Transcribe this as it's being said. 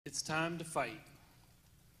It's time to fight.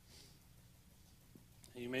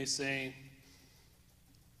 You may say,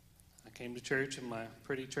 I came to church in my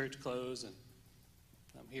pretty church clothes, and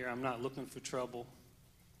I'm here. I'm not looking for trouble.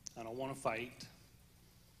 I don't want to fight.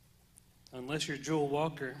 Unless you're Jewel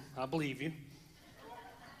Walker, I believe you.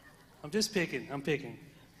 I'm just picking. I'm picking.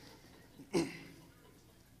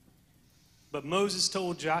 But Moses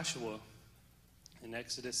told Joshua in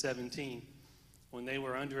Exodus 17, when they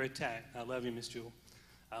were under attack, I love you, Miss Jewel.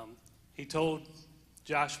 He told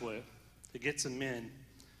Joshua to get some men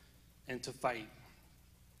and to fight.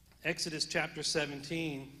 Exodus chapter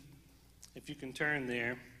 17, if you can turn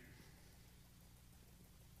there.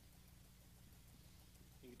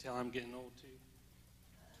 You can tell I'm getting old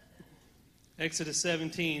too. Exodus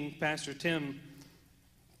 17, Pastor Tim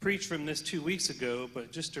preached from this 2 weeks ago,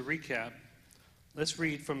 but just to recap, let's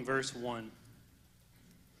read from verse 1.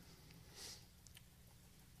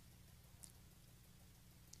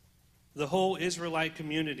 The whole Israelite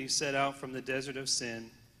community set out from the desert of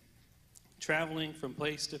Sin, traveling from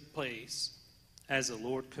place to place as the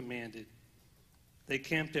Lord commanded. They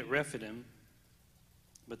camped at Rephidim,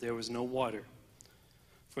 but there was no water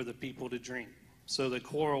for the people to drink. So they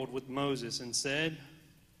quarreled with Moses and said,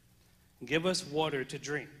 "Give us water to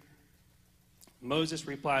drink." Moses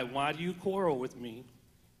replied, "Why do you quarrel with me?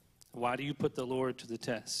 Why do you put the Lord to the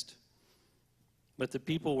test?" But the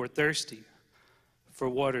people were thirsty for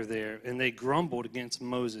water there, and they grumbled against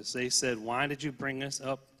Moses. They said, "Why did you bring us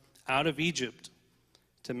up out of Egypt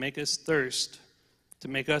to make us thirst, to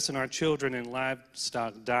make us and our children and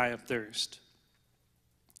livestock die of thirst?"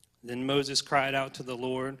 Then Moses cried out to the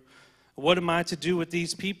Lord, "What am I to do with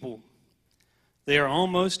these people? They are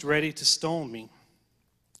almost ready to stone me."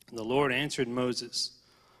 And the Lord answered Moses,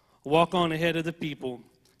 "Walk on ahead of the people,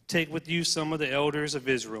 take with you some of the elders of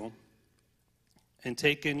Israel, and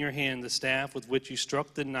take in your hand the staff with which you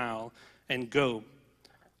struck the Nile, and go.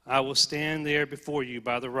 I will stand there before you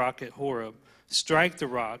by the rock at Horeb. Strike the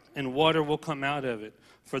rock, and water will come out of it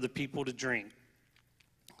for the people to drink."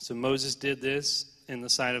 So Moses did this in the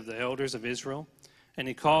sight of the elders of Israel, and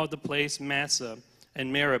he called the place Massah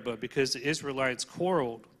and Meribah, because the Israelites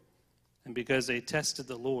quarreled, and because they tested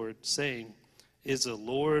the Lord, saying, "Is the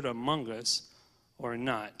Lord among us or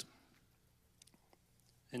not?"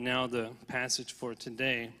 And now the passage for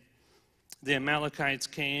today. The Amalekites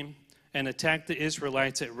came and attacked the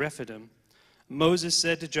Israelites at Rephidim. Moses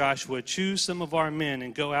said to Joshua, "Choose some of our men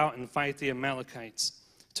and go out and fight the Amalekites.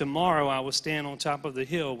 Tomorrow I will stand on top of the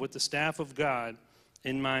hill with the staff of God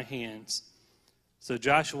in my hands." So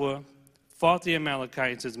Joshua fought the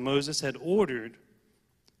Amalekites as Moses had ordered,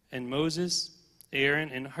 and Moses, Aaron,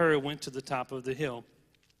 and Hur went to the top of the hill.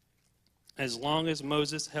 As long as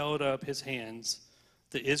Moses held up his hands,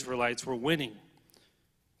 the Israelites were winning.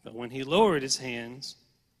 But when he lowered his hands,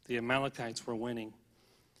 the Amalekites were winning.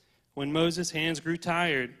 When Moses' hands grew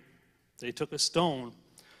tired, they took a stone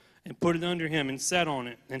and put it under him and sat on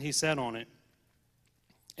it, and he sat on it.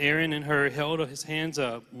 Aaron and Hur held his hands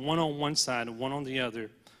up, one on one side and one on the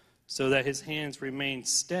other, so that his hands remained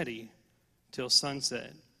steady till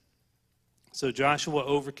sunset. So Joshua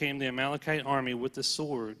overcame the Amalekite army with the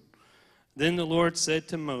sword. Then the Lord said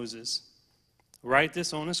to Moses, "Write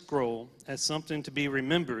this on a scroll as something to be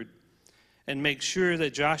remembered, and make sure that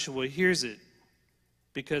Joshua hears it,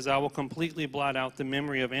 because I will completely blot out the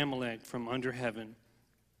memory of Amalek from under heaven."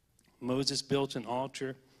 Moses built an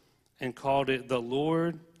altar and called it, "The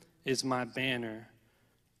Lord is my banner."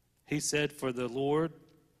 He said, "For the Lord,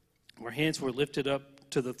 where hands were lifted up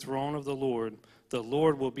to the throne of the Lord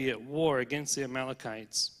will be at war against the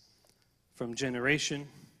Amalekites from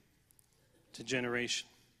generation to generation."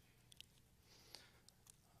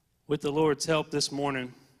 With the Lord's help this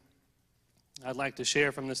morning, I'd like to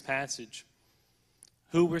share from this passage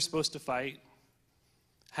who we're supposed to fight,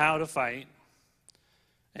 how to fight,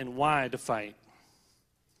 and why to fight.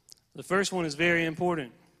 The first one is very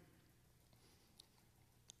important.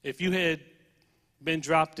 If you had been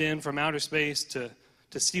dropped in from outer space to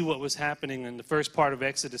see what was happening in the first part of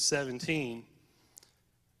Exodus 17,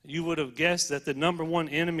 you would have guessed that the number one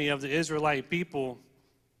enemy of the Israelite people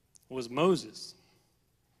was Moses,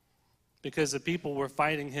 because the people were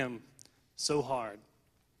fighting him so hard,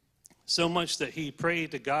 so much that he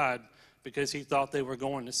prayed to God because he thought they were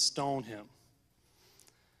going to stone him.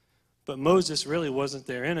 But Moses really wasn't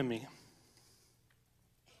their enemy.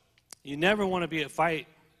 You never want to be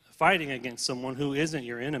fighting against someone who isn't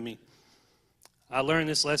your enemy. I learned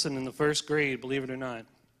this lesson in the first grade, believe it or not.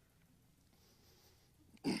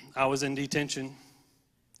 I was in detention,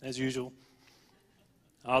 as usual.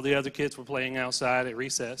 All the other kids were playing outside at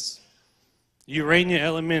recess. Urania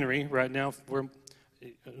Elementary, right now,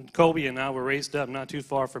 Colby and I were raised up not too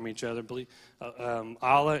far from each other,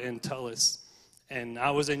 Alla and Tullis. And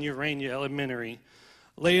I was in Urania Elementary,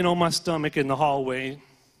 laying on my stomach in the hallway,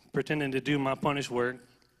 pretending to do my punish work.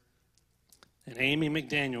 And Amy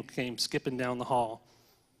McDaniel came skipping down the hall,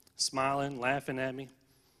 smiling, laughing at me.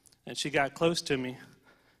 And she got close to me.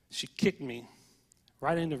 She kicked me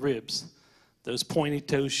right in the ribs, those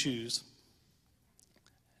pointy-toe shoes.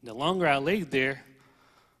 And the longer I laid there,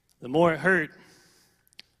 the more it hurt,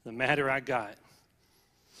 the madder I got.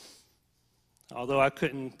 Although I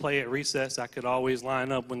couldn't play at recess, I could always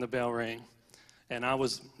line up when the bell rang. And I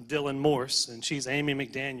was Dylan Morse, and she's Amy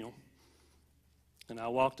McDaniel. And I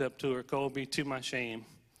walked up to her, Colby, to my shame.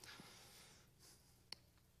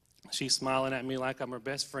 She's smiling at me like I'm her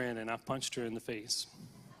best friend, and I punched her in the face.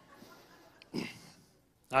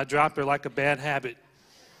 I dropped her like a bad habit.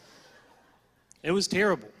 It was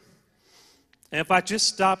terrible. And if I just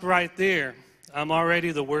stop right there, I'm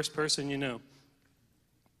already the worst person you know.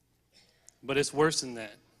 But it's worse than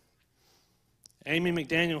that. Amy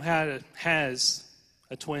McDaniel has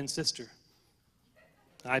a twin sister,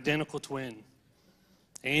 identical twin,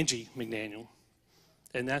 Angie McDaniel,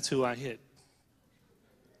 and that's who I hit.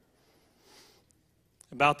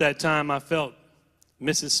 About that time, I felt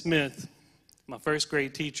Mrs. Smith, my first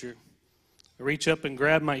grade teacher, reach up and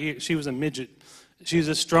grab my ear. She was a midget. She was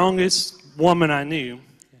the strongest woman I knew,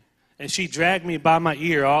 and she dragged me by my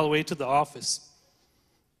ear all the way to the office.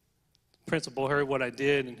 The principal heard what I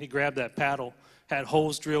did, and he grabbed that paddle, had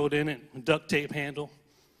holes drilled in it, a duct tape handle,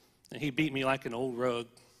 and he beat me like an old rug.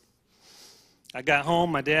 I got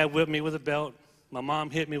home, my dad whipped me with a belt. My mom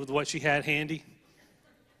hit me with what she had handy.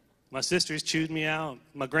 My sisters chewed me out.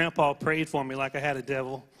 My grandpa prayed for me like I had a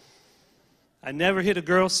devil. I never hit a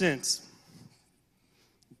girl since.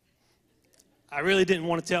 I really didn't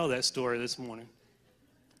want to tell that story this morning.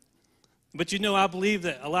 But you know, I believe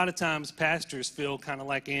that a lot of times pastors feel kind of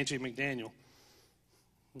like Angie McDaniel.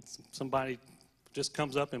 Somebody just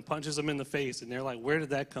comes up and punches them in the face, and they're like, where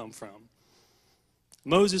did that come from?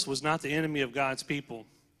 Moses was not the enemy of God's people.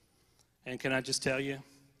 And can I just tell you,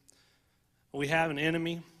 we have an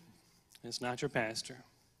enemy. It's not your pastor.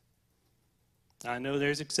 I know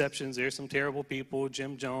there's exceptions. There's some terrible people,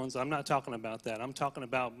 Jim Jones. I'm not talking about that. I'm talking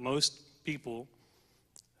about most people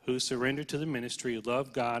who surrender to the ministry,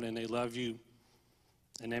 love God, and they love you.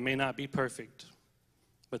 And they may not be perfect,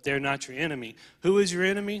 but they're not your enemy. Who is your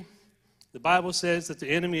enemy? The Bible says that the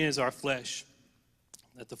enemy is our flesh,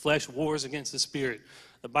 that the flesh wars against the spirit.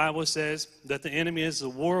 The Bible says that the enemy is the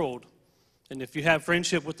world, and if you have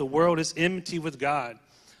friendship with the world, it's enmity with God.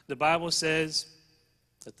 The Bible says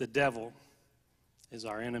that the devil is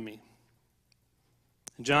our enemy.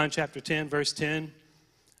 In John chapter 10, verse 10,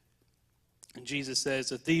 Jesus says,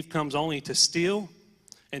 the thief comes only to steal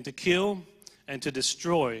and to kill and to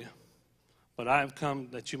destroy, but I have come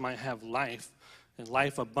that you might have life, and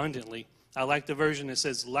life abundantly. I like the version that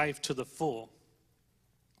says life to the full.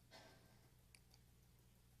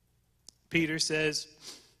 Peter says,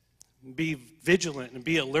 be vigilant and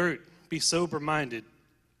be alert, be sober-minded,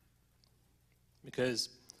 because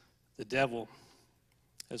the devil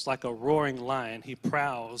is like a roaring lion. He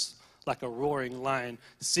prowls like a roaring lion,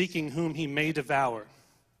 seeking whom he may devour.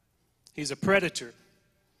 He's a predator.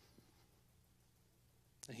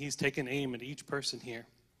 And he's taking aim at each person here.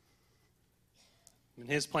 And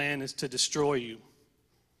his plan is to destroy you.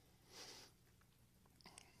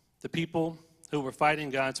 The people who were fighting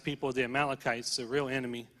God's people, the Amalekites, the real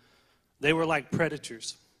enemy, they were like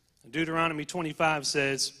predators. Deuteronomy 25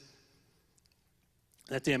 says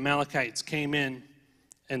that the Amalekites came in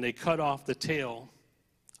and they cut off the tail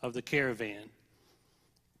of the caravan.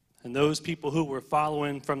 And those people who were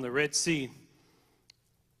following from the Red Sea,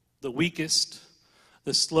 the weakest,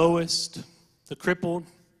 the slowest, the crippled,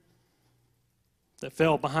 that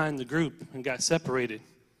fell behind the group and got separated,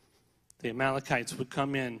 the Amalekites would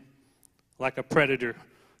come in like a predator,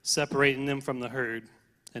 separating them from the herd,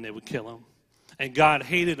 and they would kill them. And God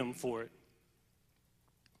hated them for it.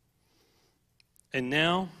 And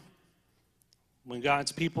now, when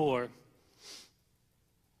God's people are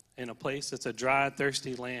in a place that's a dry,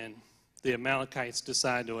 thirsty land, the Amalekites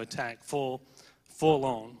decide to attack full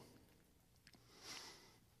on.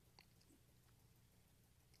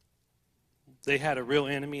 They had a real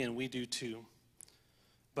enemy, and we do too.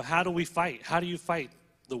 But how do we fight? How do you fight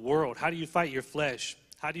the world? How do you fight your flesh?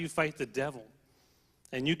 How do you fight the devil?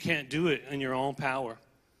 And you can't do it in your own power.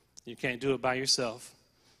 You can't do it by yourself.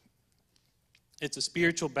 It's a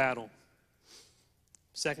spiritual battle.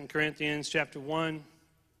 2 Corinthians chapter 1,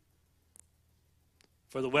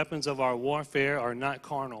 for the weapons of our warfare are not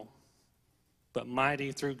carnal, but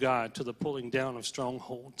mighty through God to the pulling down of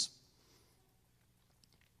strongholds.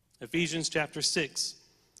 Ephesians chapter 6.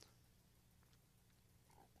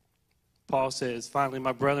 Paul says, finally,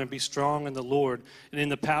 my brethren, be strong in the Lord and in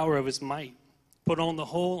the power of his might. Put on the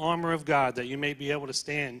whole armor of God that you may be able to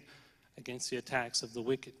stand against the attacks of the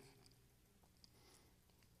wicked.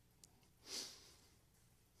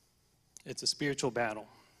 It's a spiritual battle.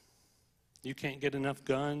 You can't get enough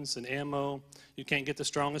guns and ammo. You can't get the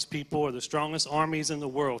strongest people or the strongest armies in the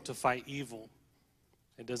world to fight evil.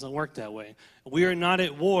 It doesn't work that way. We are not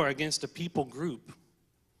at war against a people group.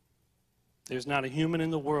 There's not a human in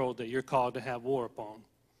the world that you're called to have war upon.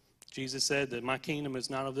 Jesus said that my kingdom is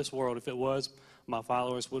not of this world. If it was, my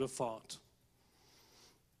followers would have fought.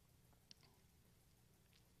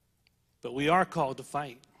 But we are called to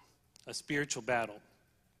fight a spiritual battle.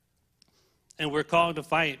 And we're called to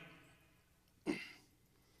fight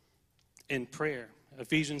in prayer.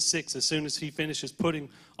 Ephesians 6, as soon as he finishes putting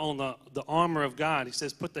on the armor of God, he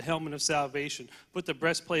says, put the helmet of salvation, put the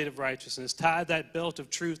breastplate of righteousness, tie that belt of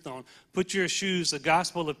truth on, put your shoes, the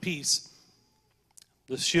gospel of peace,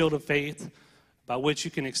 the shield of faith, by which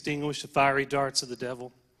you can extinguish the fiery darts of the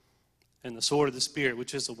devil, and the sword of the Spirit,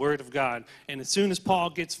 which is the word of God. And as soon as Paul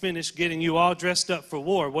gets finished getting you all dressed up for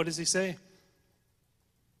war, what does he say?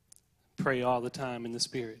 Pray all the time in the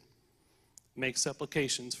Spirit. Make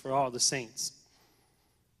supplications for all the saints.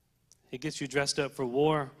 He gets you dressed up for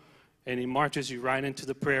war, and he marches you right into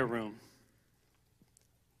the prayer room.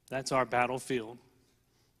 That's our battlefield.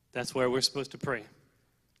 That's where we're supposed to pray.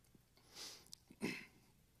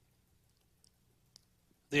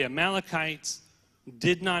 The Amalekites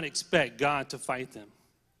did not expect God to fight them.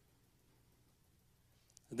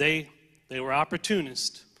 They were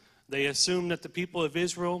opportunists. They assumed that the people of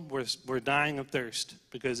Israel were dying of thirst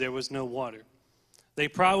because there was no water. They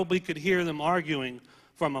probably could hear them arguing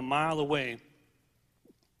from a mile away.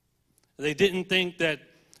 They didn't think that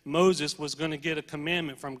Moses was going to get a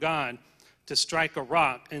commandment from God to strike a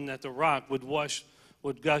rock and that the rock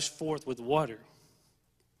would gush forth with water.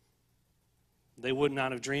 They would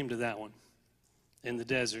not have dreamed of that one in the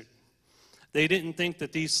desert. They didn't think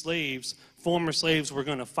that these slaves, former slaves, were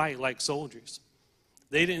going to fight like soldiers.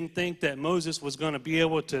 They didn't think that Moses was going to be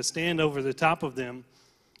able to stand over the top of them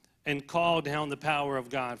and call down the power of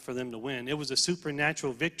God for them to win. It was a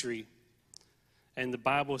supernatural victory. And the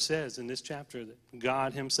Bible says in this chapter that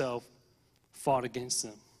God himself fought against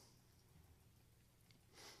them.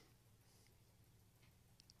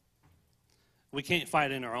 We can't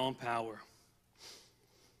fight in our own power.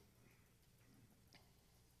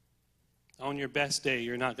 On your best day,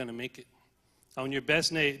 you're not going to make it. On your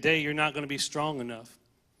best day, you're not going to be strong enough.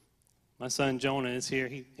 My son Jonah is here.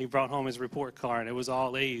 He brought home his report card. It was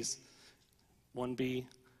all A's, 1 B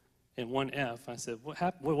and 1 F. I said, what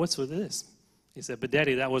happened? What's with this? He said, but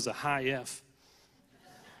Daddy, that was a high F.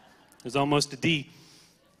 It was almost a D.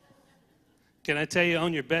 Can I tell you,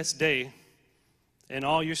 on your best day, in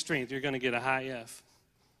all your strength, you're going to get a high F.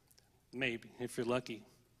 Maybe, if you're lucky.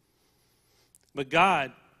 But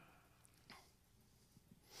God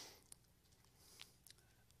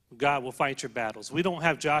will fight your battles. We don't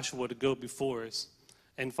have Joshua to go before us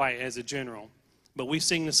and fight as a general. But we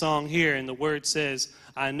sing the song here, and the word says,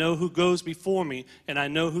 I know who goes before me, and I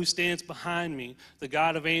know who stands behind me. The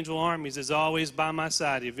God of angel armies is always by my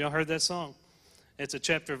side. Have y'all heard that song? It's a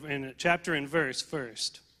chapter and verse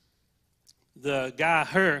first. The guy,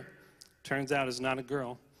 her, turns out is not a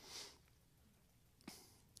girl.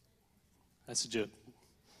 That's a joke.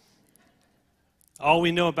 All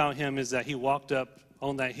we know about him is that he walked up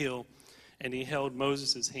on that hill, and he held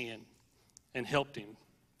Moses' hand and helped him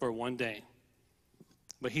for one day.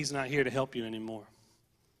 But he's not here to help you anymore.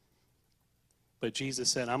 But Jesus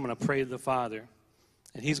said, I'm going to pray to the Father,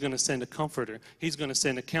 and he's going to send a comforter. He's going to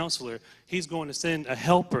send a counselor. He's going to send a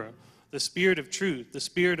helper, the Spirit of truth, the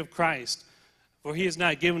Spirit of Christ. For he has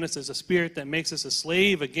not given us as a spirit that makes us a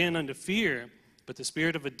slave again unto fear, but the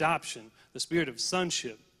spirit of adoption, the spirit of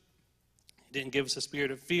sonship. He didn't give us a spirit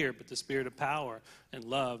of fear, but the spirit of power and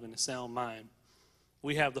love and a sound mind.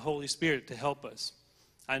 We have the Holy Spirit to help us.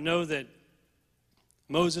 I know that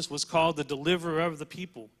Moses was called the deliverer of the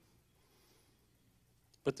people.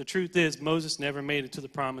 But the truth is, Moses never made it to the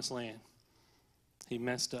promised land. He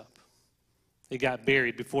messed up. He got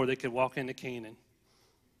buried before they could walk into Canaan.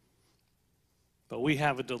 But we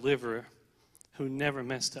have a deliverer who never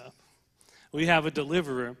messed up. We have a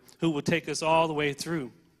deliverer who will take us all the way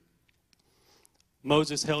through.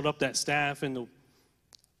 Moses held up that staff and the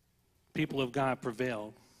people of God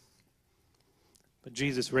prevailed. But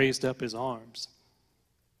Jesus raised up his arms.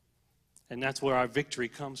 And that's where our victory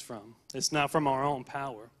comes from. It's not from our own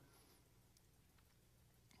power.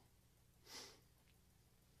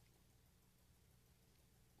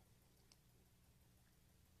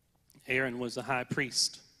 Aaron was the high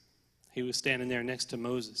priest. He was standing there next to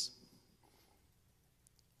Moses.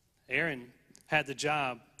 Aaron had the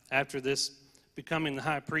job after this becoming the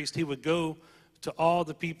high priest. He would go to all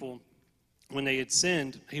the people when they had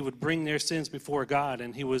sinned. He would bring their sins before God,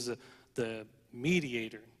 and he was the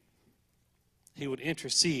mediator. He would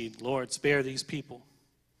intercede, Lord, spare these people.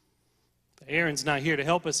 Aaron's not here to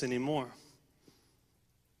help us anymore.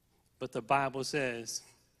 But the Bible says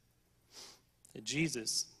that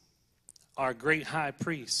Jesus, our great high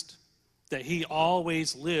priest, that he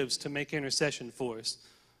always lives to make intercession for us.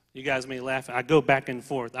 You guys may laugh. I go back and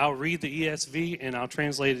forth. I'll read the ESV and I'll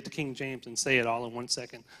translate it to King James and say it all in 1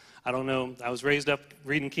 second. I don't know. I was raised up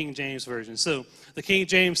reading King James Version. So the King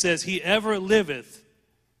James says, he ever liveth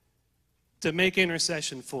to make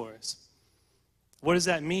intercession for us. What does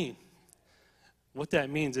that mean? What that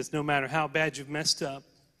means is no matter how bad you've messed up,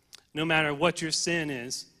 no matter what your sin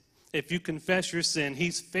is, if you confess your sin,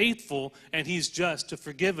 he's faithful and he's just to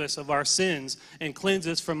forgive us of our sins and cleanse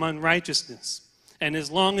us from unrighteousness. And as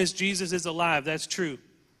long as Jesus is alive, that's true.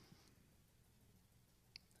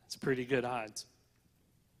 That's pretty good odds.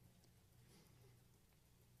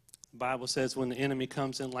 The Bible says when the enemy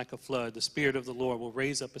comes in like a flood, the Spirit of the Lord will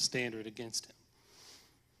raise up a standard against him.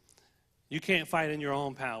 You can't fight in your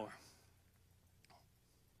own power.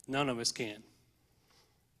 None of us can.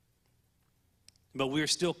 But we're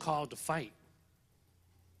still called to fight.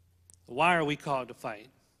 Why are we called to fight?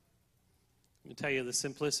 Let me tell you the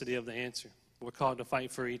simplicity of the answer. We're called to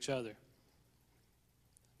fight for each other.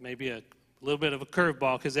 Maybe a little bit of a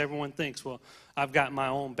curveball because everyone thinks, well, I've got my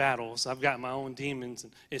own battles. I've got my own demons.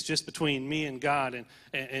 And it's just between me and God.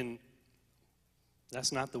 And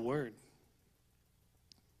that's not the word.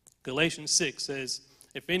 Galatians 6 says,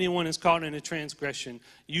 if anyone is caught in a transgression,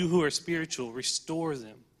 you who are spiritual, restore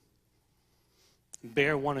them.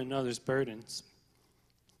 Bear one another's burdens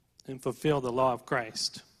and fulfill the law of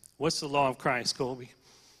Christ. What's the law of Christ, Colby?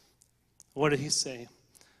 What did he say?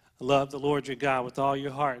 Love the Lord your God with all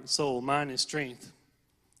your heart and soul, mind, and strength.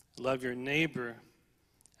 Love your neighbor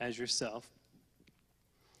as yourself.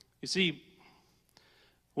 You see,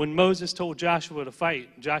 when Moses told Joshua to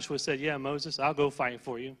fight, Joshua said, yeah, Moses, I'll go fight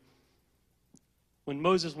for you. When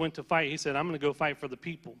Moses went to fight, he said, I'm going to go fight for the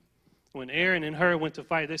people. When Aaron and Hur went to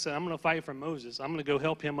fight, they said, I'm going to fight for Moses. I'm going to go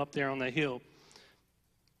help him up there on that hill.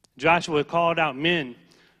 Joshua called out men,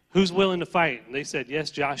 who's willing to fight? And they said,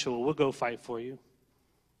 yes, Joshua, we'll go fight for you.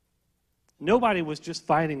 Nobody was just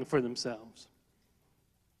fighting for themselves.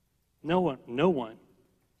 No one.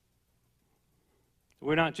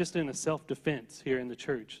 We're not just in a self-defense here in the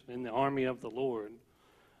church, in the army of the Lord.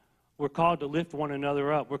 We're called to lift one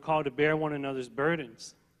another up. We're called to bear one another's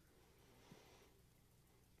burdens.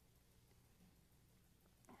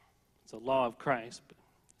 It's a law of Christ. But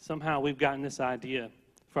somehow we've gotten this idea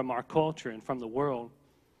from our culture and from the world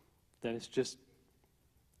that it's just,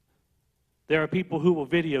 there are people who will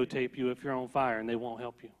videotape you if you're on fire and they won't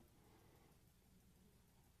help you.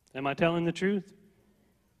 Am I telling the truth?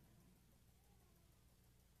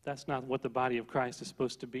 That's not what the body of Christ is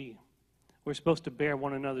supposed to be. We're supposed to bear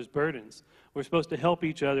one another's burdens. We're supposed to help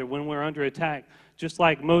each other when we're under attack, just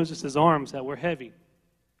like Moses' arms that were heavy.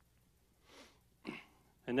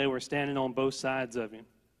 And they were standing on both sides of him.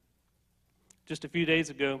 Just a few days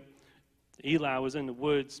ago, Eli was in the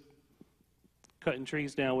woods cutting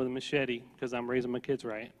trees down with a machete because I'm raising my kids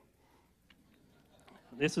right.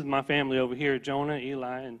 This is my family over here, Jonah,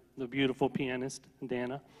 Eli, and the beautiful pianist,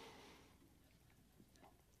 Dana.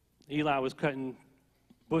 Eli was cutting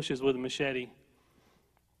bushes with a machete.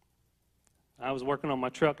 I was working on my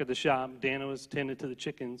truck at the shop. Dana was tending to the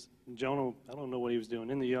chickens. Jonah, I don't know what he was doing,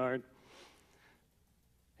 in the yard.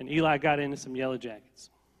 And Eli got into some yellow jackets.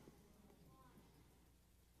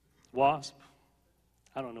 Wasp,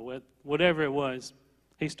 I don't know, whatever it was,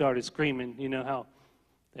 he started screaming. You know how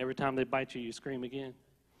every time they bite you, you scream again.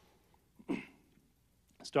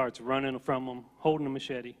 Starts running from them, holding a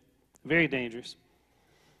machete. Very dangerous.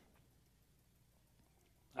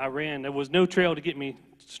 I ran. There was no trail to get me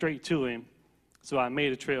straight to him, so I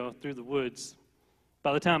made a trail through the woods.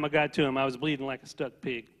 By the time I got to him, I was bleeding like a stuck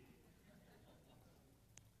pig.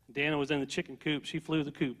 Dana was in the chicken coop. She flew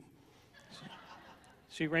the coop.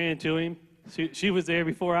 She ran to him. She was there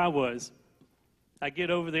before I was. I get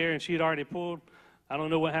over there, and she had already pulled. I don't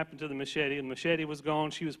know what happened to the machete. The machete was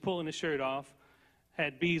gone. She was pulling the shirt off.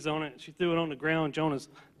 Had bees on it. She threw it on the ground. Jonah's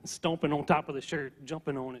stomping on top of the shirt,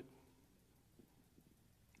 jumping on it.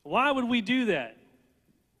 Why would we do that?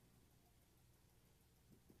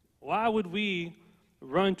 Why would we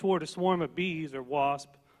run toward a swarm of bees or wasp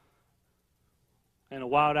and a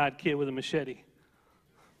wild-eyed kid with a machete?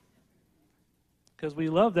 Because we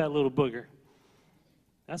love that little booger.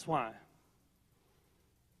 That's why.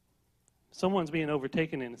 If someone's being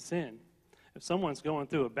overtaken in a sin, if someone's going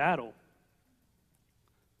through a battle,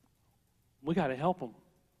 we got to help them.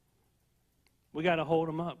 We got to hold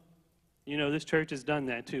them up. You know, this church has done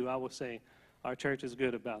that too. I will say our church is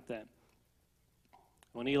good about that.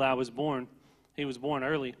 When Eli was born, he was born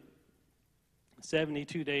early,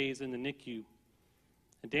 72 days in the NICU.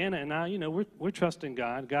 And Dana and I, you know, we're trusting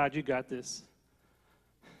God. God, you got this.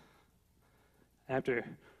 After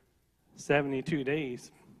 72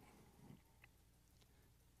 days,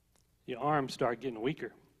 your arms start getting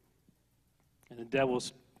weaker. And the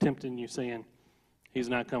devil's tempting you, saying, he's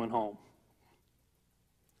not coming home.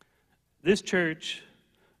 This church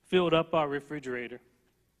filled up our refrigerator.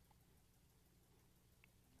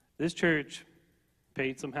 This church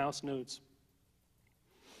paid some house notes.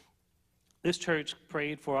 This church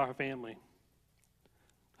prayed for our family,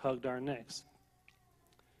 hugged our necks.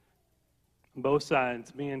 Both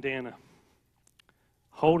sides, me and Dana,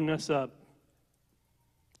 holding us up.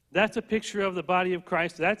 That's a picture of the body of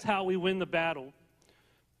Christ. That's how we win the battle.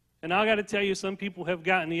 And I got to tell you, some people have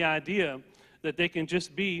gotten the idea that they can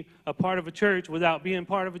just be a part of a church without being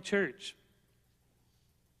part of a church.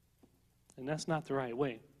 And that's not the right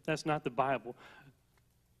way. That's not the Bible.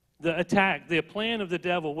 The attack, the plan of the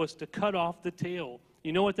devil was to cut off the tail.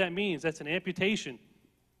 You know what that means? That's an amputation.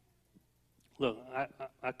 Look,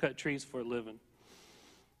 I cut trees for a living.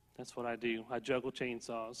 That's what I do. I juggle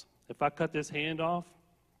chainsaws. If I cut this hand off,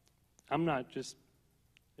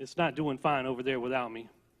 it's not doing fine over there without me.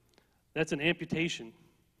 That's an amputation.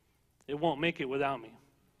 It won't make it without me.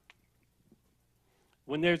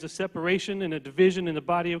 When there's a separation and a division in the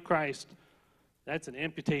body of Christ, that's an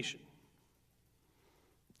amputation.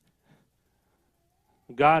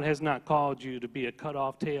 God has not called you to be a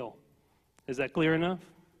cut-off tail. Is that clear enough?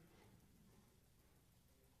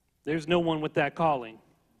 There's no one with that calling.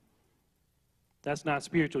 That's not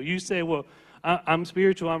spiritual. You say, well, I'm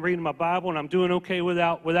spiritual, I'm reading my Bible, and I'm doing okay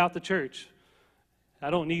without the church.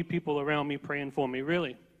 I don't need people around me praying for me,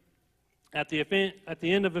 really. At the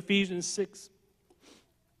end of Ephesians 6,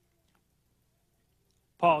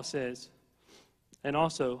 Paul says, and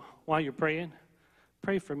also, while you're praying,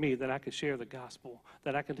 pray for me that I could share the gospel,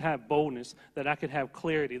 that I could have boldness, that I could have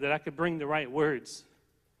clarity, that I could bring the right words.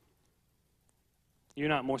 You're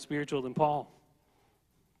not more spiritual than Paul.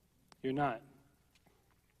 You're not.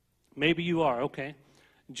 Maybe you are, okay.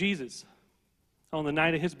 Jesus, on the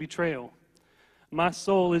night of his betrayal, my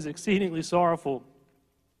soul is exceedingly sorrowful.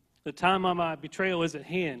 The time of my betrayal is at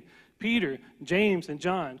hand. Peter, James, and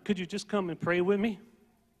John, could you just come and pray with me?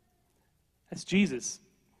 That's Jesus.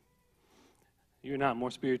 You're not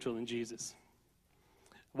more spiritual than Jesus.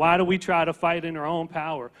 Why do we try to fight in our own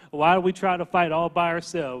power? Why do we try to fight all by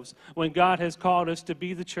ourselves when God has called us to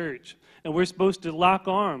be the church? And we're supposed to lock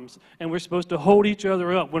arms, and we're supposed to hold each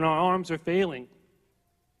other up when our arms are failing.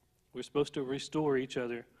 We're supposed to restore each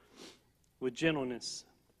other with gentleness.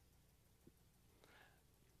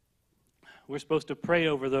 We're supposed to pray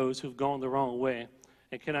over those who've gone the wrong way.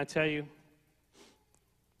 And can I tell you,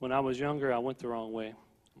 when I was younger, I went the wrong way. I'm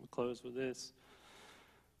going to close with this.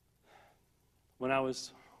 When I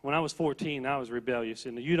was 14, I was rebellious.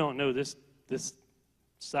 And you don't know this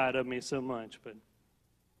side of me so much, but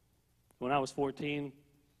when I was 14,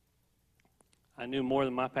 I knew more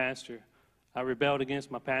than my pastor. I rebelled against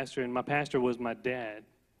my pastor, and my pastor was my dad.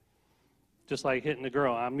 Just like hitting a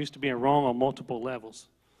girl. I'm used to being wrong on multiple levels.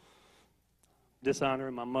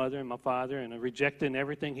 Dishonoring my mother and my father, and rejecting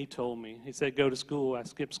everything he told me. He said, go to school. I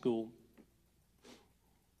skipped school.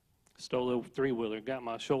 Stole a three-wheeler, got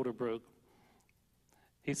my shoulder broke.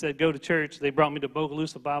 He said, go to church. They brought me to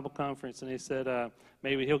Bogalusa Bible Conference, and they said,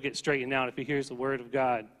 maybe he'll get straightened out if he hears the word of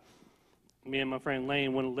God. Me and my friend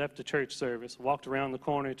Lane went and left the church service, walked around the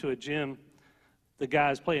corner to a gym. The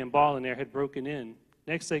guys playing ball in there had broken in.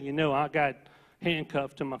 Next thing you know, I got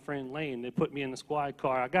handcuffed to my friend Lane. They put me in the squad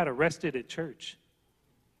car. I got arrested at church.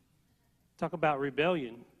 Talk about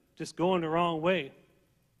rebellion, just going the wrong way.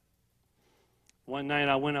 One night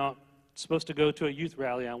I went out, supposed to go to a youth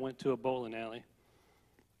rally. I went to a bowling alley.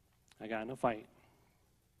 I got in a fight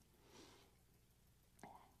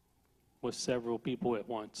with several people at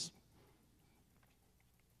once.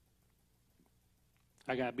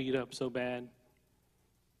 I got beat up so bad.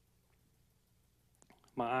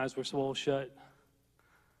 My eyes were swollen shut.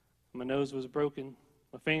 My nose was broken.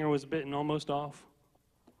 My finger was bitten almost off.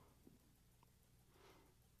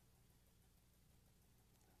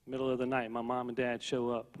 Middle of the night, my mom and dad show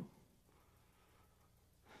up.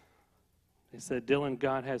 They said, Dylan,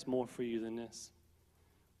 God has more for you than this.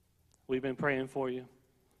 We've been praying for you.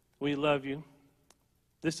 We love you.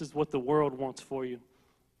 This is what the world wants for you.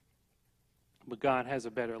 But God has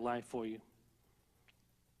a better life for you.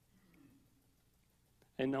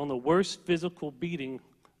 And on the worst physical beating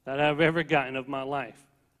that I've ever gotten of my life,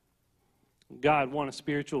 God won a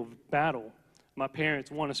spiritual battle. My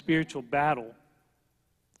parents won a spiritual battle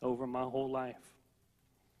over my whole life.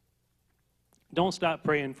 Don't stop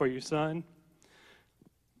praying for your son.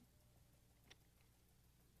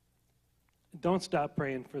 Don't stop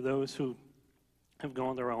praying for those who have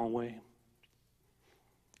gone the wrong way.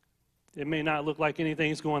 It may not look like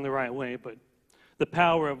anything's going the right way, but the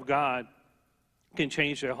power of God can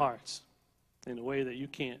change their hearts in a way that you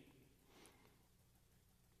can't.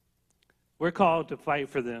 We're called to fight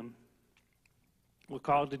for them. We're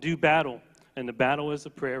called to do battle, and the battle is the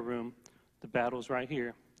prayer room. The battle's right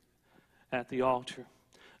here at the altar.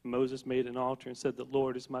 Moses made an altar and said, "The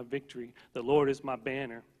Lord is my victory. The Lord is my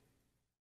banner."